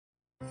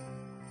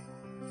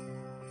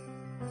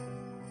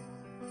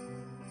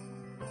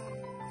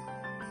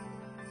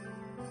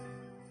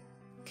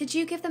Could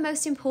you give the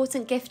most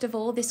important gift of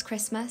all this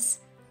Christmas?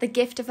 The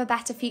gift of a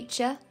better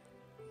future?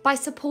 By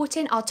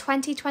supporting our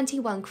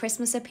 2021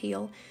 Christmas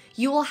appeal,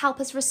 you will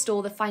help us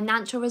restore the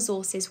financial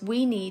resources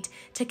we need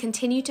to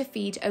continue to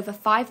feed over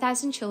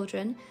 5,000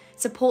 children,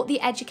 support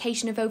the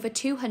education of over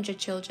 200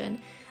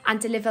 children, and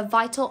deliver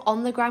vital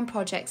on-the-ground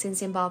projects in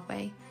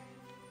Zimbabwe.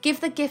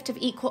 Give the gift of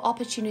equal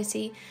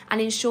opportunity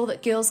and ensure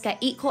that girls get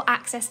equal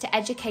access to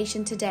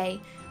education today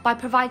by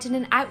providing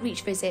an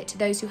outreach visit to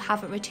those who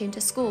haven't returned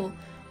to school,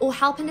 or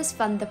helping us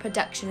fund the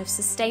production of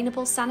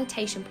sustainable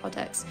sanitation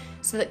products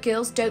so that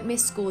girls don't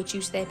miss school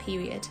due to their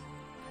period.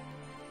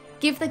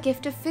 Give the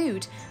gift of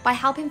food by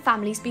helping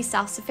families be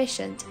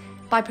self-sufficient,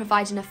 by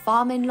providing a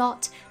farming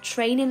lot,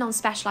 training on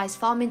specialised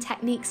farming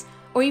techniques,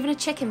 or even a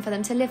chicken for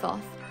them to live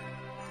off.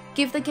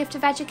 Give the gift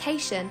of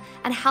education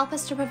and help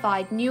us to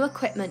provide new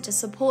equipment to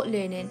support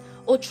learning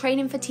or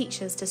training for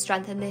teachers to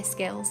strengthen their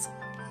skills.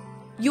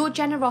 Your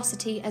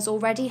generosity has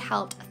already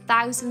helped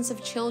thousands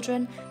of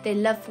children, their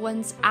loved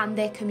ones, and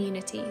their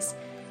communities.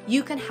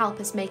 You can help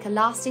us make a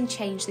lasting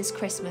change this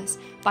Christmas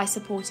by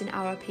supporting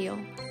our appeal.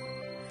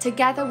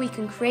 Together we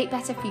can create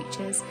better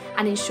futures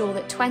and ensure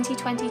that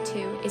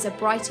 2022 is a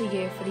brighter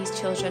year for these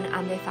children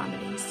and their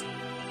families.